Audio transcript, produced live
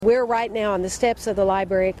We're right now on the steps of the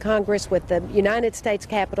Library of Congress with the United States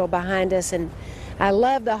Capitol behind us, and I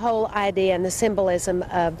love the whole idea and the symbolism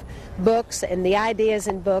of books and the ideas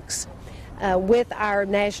in books with our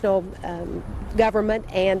national government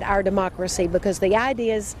and our democracy, because the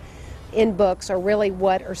ideas in books are really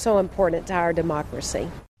what are so important to our democracy.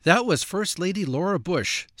 That was First Lady Laura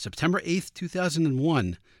Bush, September 8th,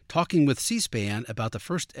 2001, talking with C-SPAN about the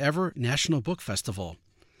first ever National Book Festival.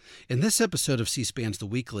 In this episode of C-SPAN's The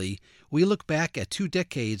Weekly, we look back at 2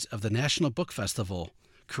 decades of the National Book Festival,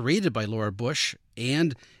 created by Laura Bush,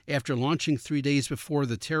 and, after launching 3 days before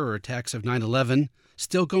the terror attacks of 9/11,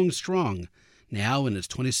 still going strong, now in its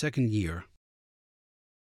 22nd year.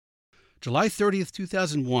 July 30th,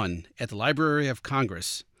 2001, at the Library of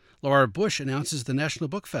Congress, Laura Bush announces the National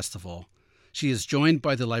Book Festival. She is joined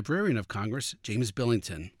by the Librarian of Congress, James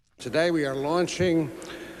Billington. Today we are launching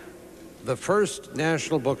the first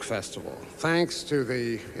National Book Festival, thanks to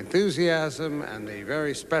the enthusiasm and the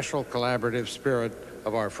very special collaborative spirit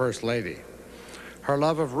of our First Lady. Her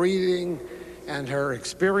love of reading and her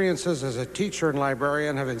experiences as a teacher and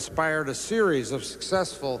librarian have inspired a series of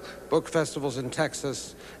successful book festivals in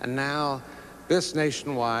Texas, and now this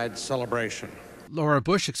nationwide celebration. Laura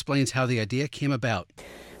Bush explains how the idea came about.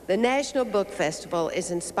 The National Book Festival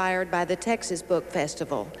is inspired by the Texas Book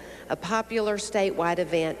Festival, a popular statewide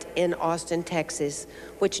event in Austin, Texas,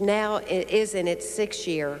 which now is in its 6th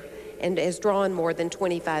year and has drawn more than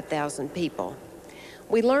 25,000 people.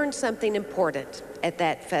 We learned something important at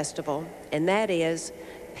that festival, and that is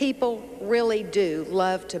people really do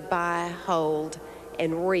love to buy, hold,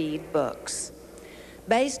 and read books.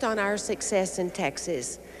 Based on our success in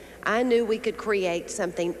Texas, I knew we could create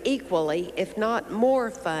something equally, if not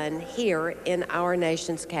more fun, here in our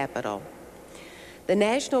nation's capital. The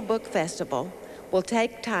National Book Festival will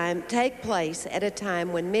take place at a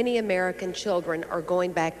time when many American children are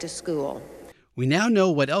going back to school. We now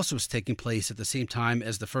know what else was taking place at the same time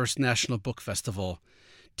as the first National Book Festival: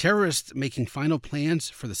 terrorists making final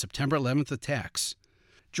plans for the September 11th attacks.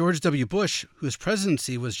 George W. Bush, whose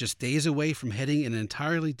presidency was just days away from heading in an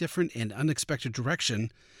entirely different and unexpected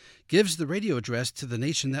direction, gives the radio address to the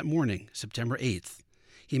nation that morning, September 8th.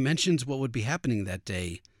 He mentions what would be happening that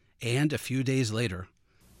day and a few days later.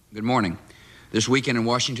 Good morning. This weekend in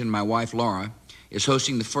Washington, my wife, Laura, is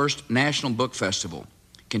hosting the first National Book Festival,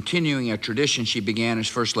 continuing a tradition she began as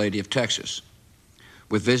First Lady of Texas.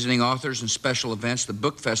 With visiting authors and special events, the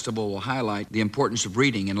Book Festival will highlight the importance of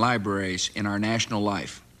reading in libraries in our national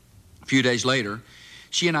life. A few days later,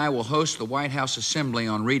 she and I will host the White House Assembly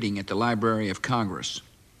on Reading at the Library of Congress.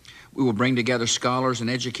 We will bring together scholars and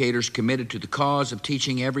educators committed to the cause of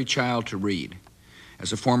teaching every child to read.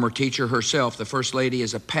 As a former teacher herself, the First Lady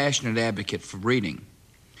is a passionate advocate for reading.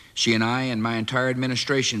 She and I and my entire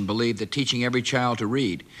administration believe that teaching every child to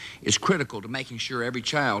read is critical to making sure every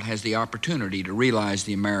child has the opportunity to realize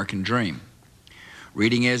the American dream.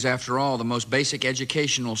 Reading is, after all, the most basic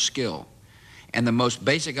educational skill, and the most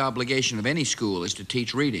basic obligation of any school is to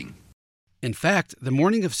teach reading. In fact, the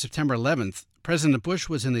morning of September 11th, President Bush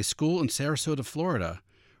was in a school in Sarasota, Florida,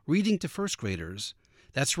 reading to first graders.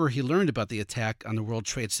 That's where he learned about the attack on the World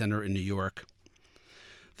Trade Center in New York.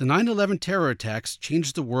 The 9/11 terror attacks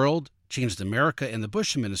changed the world, changed America and the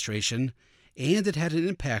Bush administration, and it had an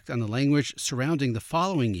impact on the language surrounding the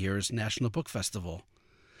following year's National Book Festival.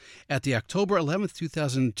 At the October 11th,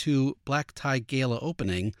 2002 Black Tie Gala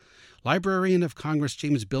opening, Librarian of Congress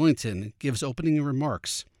James Billington gives opening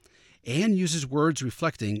remarks and uses words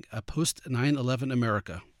reflecting a post-9/11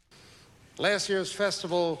 America. Last year's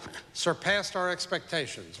festival surpassed our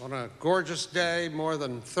expectations. On a gorgeous day, more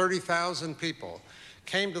than 30,000 people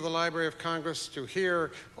came to the Library of Congress to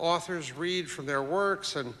hear authors read from their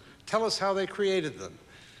works and tell us how they created them.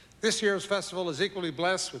 This year's festival is equally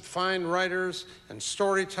blessed with fine writers and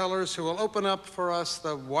storytellers who will open up for us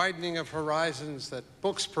the widening of horizons that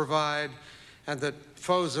books provide and that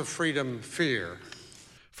foes of freedom fear.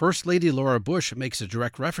 First Lady Laura Bush makes a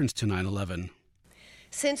direct reference to 9/11.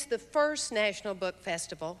 Since the first National Book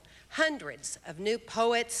Festival, hundreds of new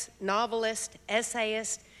poets, novelists,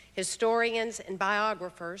 essayists, historians, and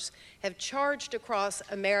biographers have charged across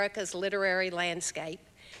America's literary landscape,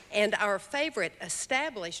 and our favorite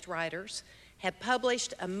established writers have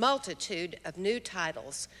published a multitude of new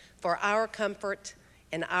titles for our comfort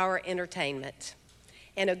and our entertainment.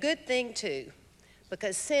 And a good thing, too,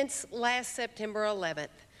 because since last September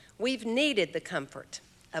 11th, we've needed the comfort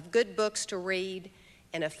of good books to read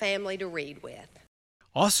and a family to read with.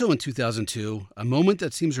 Also in 2002, a moment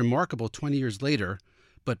that seems remarkable 20 years later,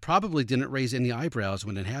 but probably didn't raise any eyebrows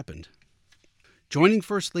when it happened. Joining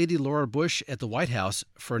First Lady Laura Bush at the White House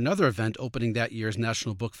for another event opening that year's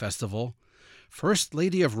National Book Festival, First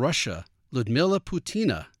Lady of Russia, Lyudmila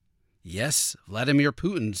Putina. Yes, Vladimir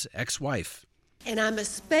Putin's ex-wife. And I'm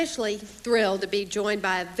especially thrilled to be joined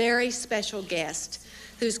by a very special guest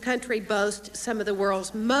whose country boasts some of the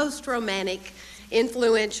world's most romantic,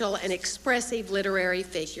 influential, and expressive literary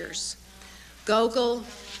figures. Gogol,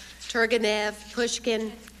 Turgenev,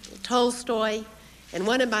 Pushkin, Tolstoy, and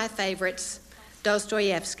one of my favorites,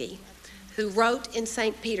 Dostoevsky, who wrote in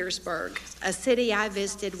St. Petersburg, a city I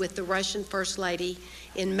visited with the Russian First Lady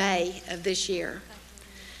in May of this year.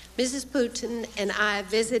 Mrs. Putin and I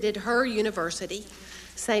visited her university,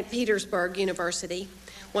 St. Petersburg University,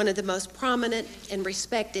 one of the most prominent and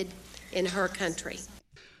respected in her country.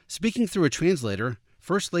 Speaking through a translator,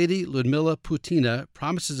 First Lady Lyudmila Putina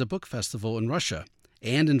promises a book festival in Russia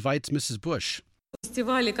and invites Mrs. Bush.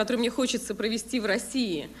 Фестивали, который мне хочется провести в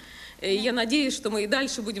России. Я надеюсь, что мы и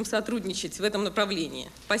дальше будем сотрудничать в этом направлении.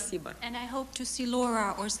 Спасибо. And I hope to see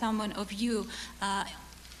Laura or someone of you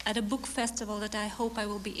at a book festival that I hope I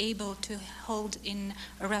will be able to hold in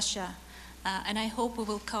Russia. And I hope we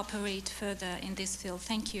will cooperate further in this field.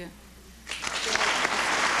 Thank you.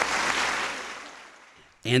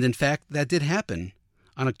 And in fact, that did happen.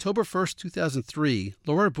 On October 1st, 2003,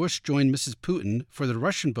 Laura Bush joined Mrs. Putin for the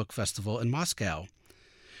Russian Book Festival in Moscow.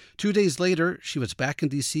 2 days later, she was back in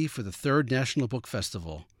D.C. for the third National Book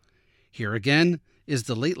Festival. Here again is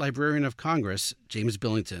the late Librarian of Congress, James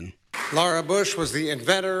Billington. Laura Bush was the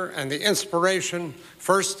inventor and the inspiration,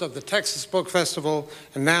 first of the Texas Book Festival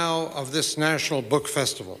and now of this National Book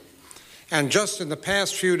Festival. And just in the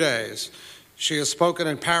past few days, she has spoken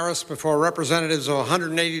in Paris before representatives of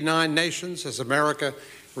 189 nations as America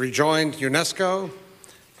rejoined UNESCO.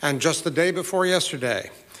 And just the day before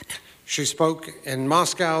yesterday, she spoke in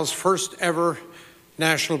Moscow's first ever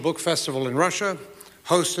National Book Festival in Russia,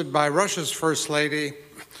 hosted by Russia's First Lady,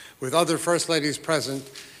 with other First Ladies present,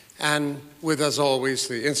 and with, as always,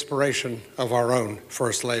 the inspiration of our own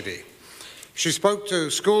First Lady. She spoke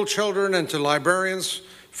to school children and to librarians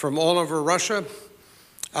from all over Russia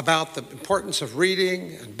about the importance of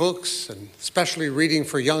reading and books, and especially reading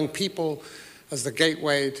for young people as the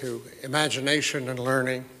gateway to imagination and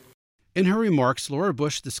learning. In her remarks, Laura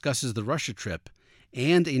Bush discusses the Russia trip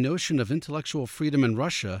and a notion of intellectual freedom in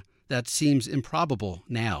Russia that seems improbable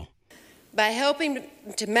now. By helping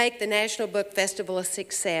to make the National Book Festival a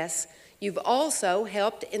success, you've also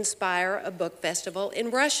helped inspire a book festival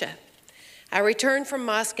in Russia. I returned from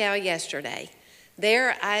Moscow yesterday.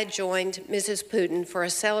 There I joined Mrs. Putin for a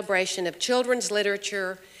celebration of children's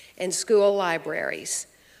literature and school libraries.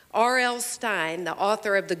 R.L. Stein, the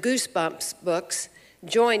author of the Goosebumps books,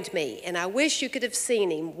 joined me, and I wish you could have seen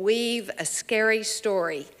him weave a scary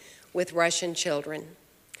story with Russian children.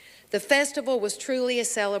 The festival was truly a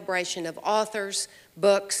celebration of authors,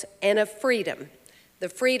 books, and of freedom, the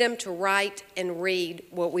freedom to write and read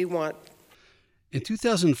what we want. In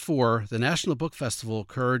 2004, the National Book Festival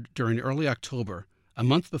occurred during early October, a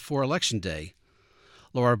month before Election Day.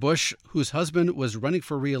 Laura Bush, whose husband was running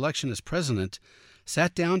for re-election as president,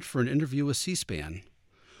 sat down for an interview with C-SPAN.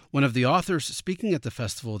 One of the authors speaking at the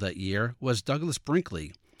festival that year was Douglas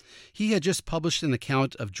Brinkley. He had just published an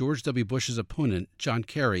account of George W. Bush's opponent, John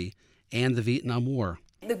Kerry, and the Vietnam War.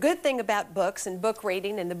 The good thing about books and book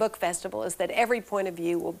reading and the book festival is that every point of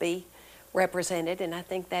view will be represented, and I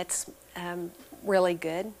think that's really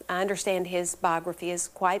good. I understand his biography is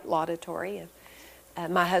quite laudatory of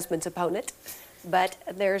my husband's opponent, but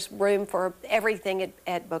there's room for everything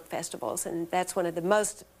at book festivals, and that's one of the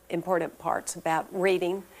most important parts about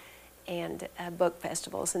reading and book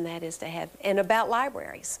festivals, and that is to have, and about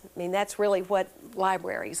libraries. I mean, that's really what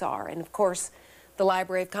libraries are, and of course, the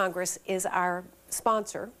Library of Congress is our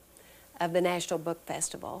sponsor of the National Book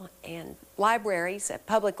Festival, and libraries,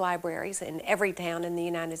 public libraries in every town in the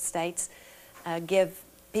United States give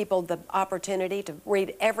people the opportunity to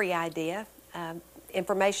read every idea.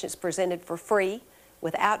 Information is presented for free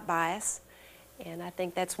without bias, and I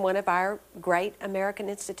think that's one of our great American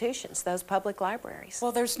institutions, those public libraries.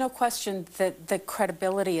 Well, there's no question that the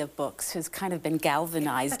credibility of books has kind of been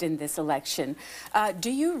galvanized in this election. Do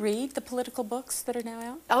you read the political books that are now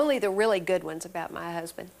out? Only the really good ones about my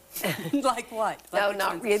husband. Like what? Like no,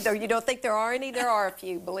 not really. You don't think there are any? There are a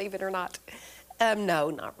few, believe it or not. No,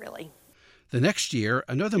 not really. The next year,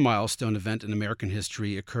 another milestone event in American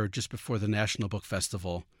history occurred just before the National Book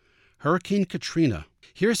Festival. Hurricane Katrina.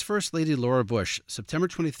 Here's First Lady Laura Bush, September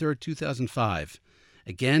 23, 2005,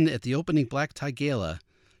 again at the opening black tie gala,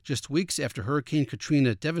 just weeks after Hurricane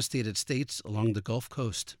Katrina devastated states along the Gulf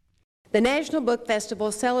Coast. The National Book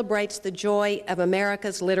Festival celebrates the joy of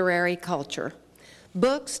America's literary culture.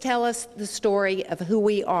 Books tell us the story of who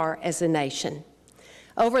we are as a nation.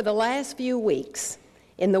 Over the last few weeks,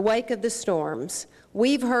 in the wake of the storms,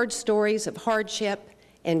 we've heard stories of hardship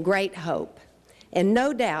and great hope. And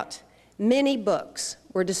no doubt, many books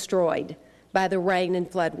were destroyed by the rain and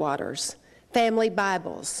floodwaters. Family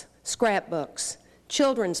Bibles, scrapbooks,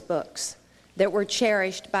 children's books that were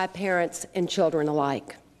cherished by parents and children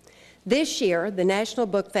alike. This year, the National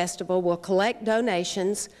Book Festival will collect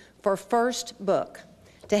donations for First Book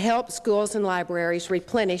to help schools and libraries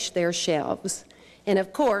replenish their shelves. And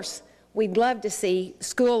of course, we'd love to see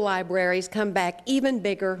school libraries come back even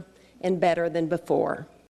bigger and better than before.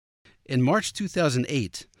 In March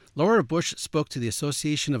 2008, Laura Bush spoke to the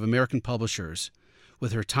Association of American Publishers.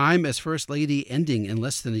 With her time as First Lady ending in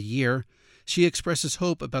less than a year, she expresses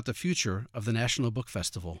hope about the future of the National Book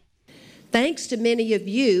Festival. Thanks to many of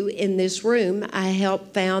you in this room, I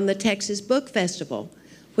helped found the Texas Book Festival,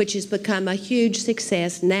 which has become a huge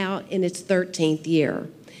success now in its 13th year.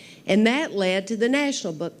 And that led to the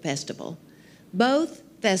National Book Festival. Both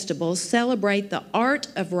festivals celebrate the art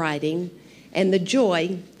of writing and the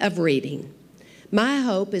joy of reading. My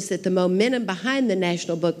hope is that the momentum behind the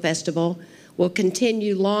National Book Festival will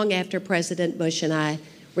continue long after President Bush and I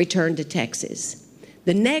return to Texas.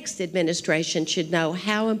 The next administration should know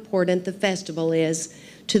how important the festival is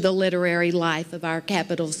to the literary life of our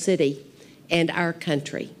capital city and our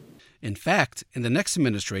country. In fact, in the next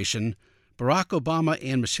administration, Barack Obama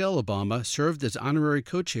and Michelle Obama served as honorary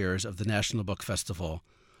co-chairs of the National Book Festival,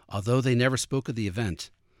 although they never spoke of the event.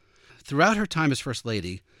 Throughout her time as First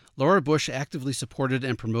Lady, Laura Bush actively supported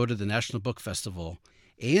and promoted the National Book Festival,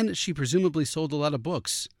 and she presumably sold a lot of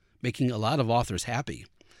books, making a lot of authors happy.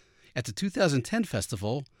 At the 2010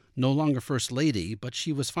 festival, no longer First Lady, but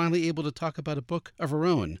she was finally able to talk about a book of her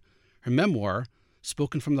own, her memoir,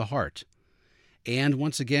 Spoken from the Heart. And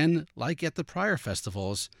once again, like at the prior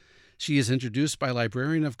festivals, she is introduced by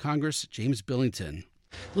Librarian of Congress James Billington.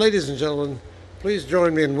 Ladies and gentlemen, please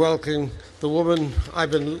join me in welcoming the woman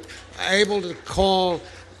I've been able to call,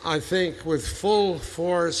 I think, with full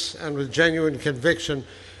force and with genuine conviction,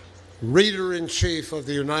 Reader-in-Chief of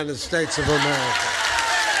the United States of America.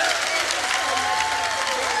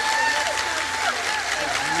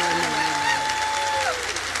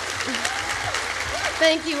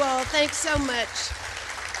 Thank you all. Thanks so much.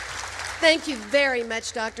 Thank you very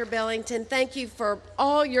much, Dr. Billington. Thank you for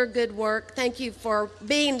all your good work. Thank you for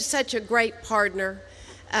being such a great partner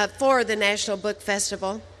for the National Book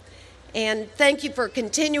Festival. And thank you for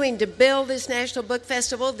continuing to build this National Book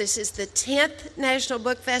Festival. This is the 10th National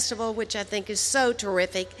Book Festival, which I think is so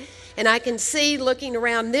terrific. And I can see, looking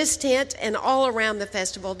around this tent and all around the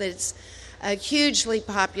festival, that it's hugely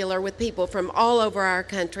popular with people from all over our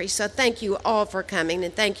country. So thank you all for coming,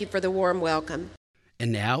 and thank you for the warm welcome.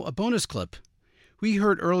 And now, a bonus clip. We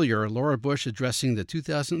heard earlier Laura Bush addressing the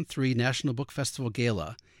 2003 National Book Festival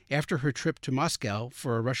Gala after her trip to Moscow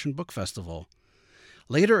for a Russian book festival.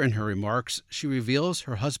 Later in her remarks, she reveals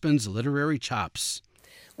her husband's literary chops.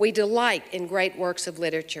 We delight in great works of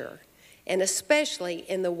literature, and especially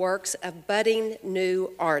in the works of budding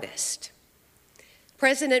new artists.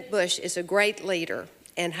 President Bush is a great leader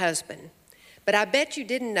and husband, but I bet you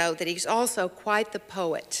didn't know that he's also quite the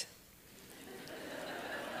poet.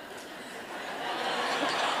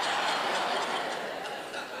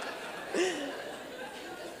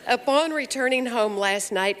 Upon returning home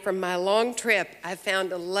last night from my long trip, I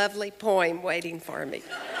found a lovely poem waiting for me.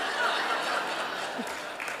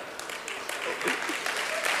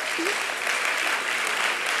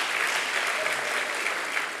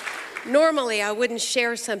 Normally, I wouldn't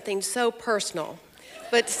share something so personal,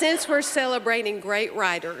 but since we're celebrating great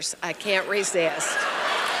writers, I can't resist.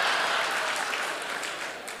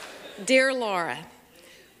 Dear Laura,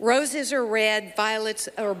 roses are red, violets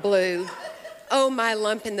are blue. Oh, my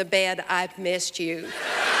lump in the bed, I've missed you.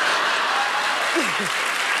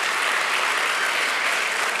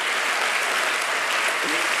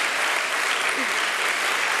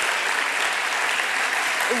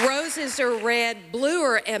 Roses are red,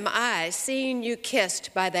 bluer am I, seeing you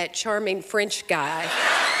kissed by that charming French guy.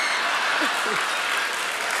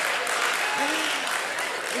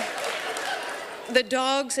 The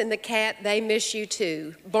dogs and the cat, they miss you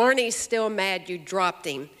too. Barney's still mad you dropped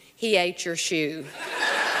him. He ate your shoe.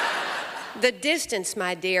 The distance,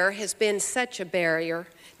 my dear, has been such a barrier.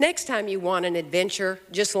 Next time you want an adventure,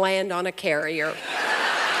 just land on a carrier.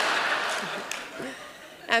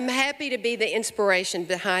 I'm happy to be the inspiration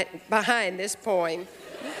behind this poem.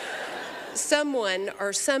 Someone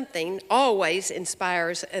or something always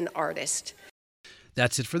inspires an artist.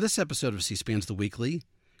 That's it for this episode of C-SPAN's The Weekly.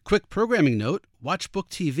 Quick programming note, watch Book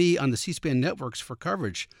TV on the C-SPAN networks for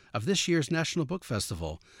coverage of this year's National Book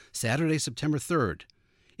Festival, Saturday, September 3rd.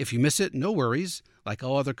 If you miss it, no worries. Like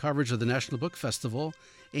all other coverage of the National Book Festival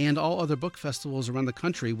and all other book festivals around the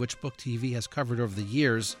country which Book TV has covered over the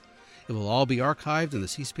years, it will all be archived in the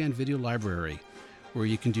C-SPAN Video Library, where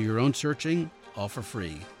you can do your own searching, all for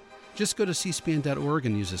free. Just go to cspan.org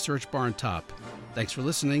and use the search bar on top. Thanks for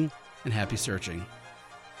listening, and happy searching.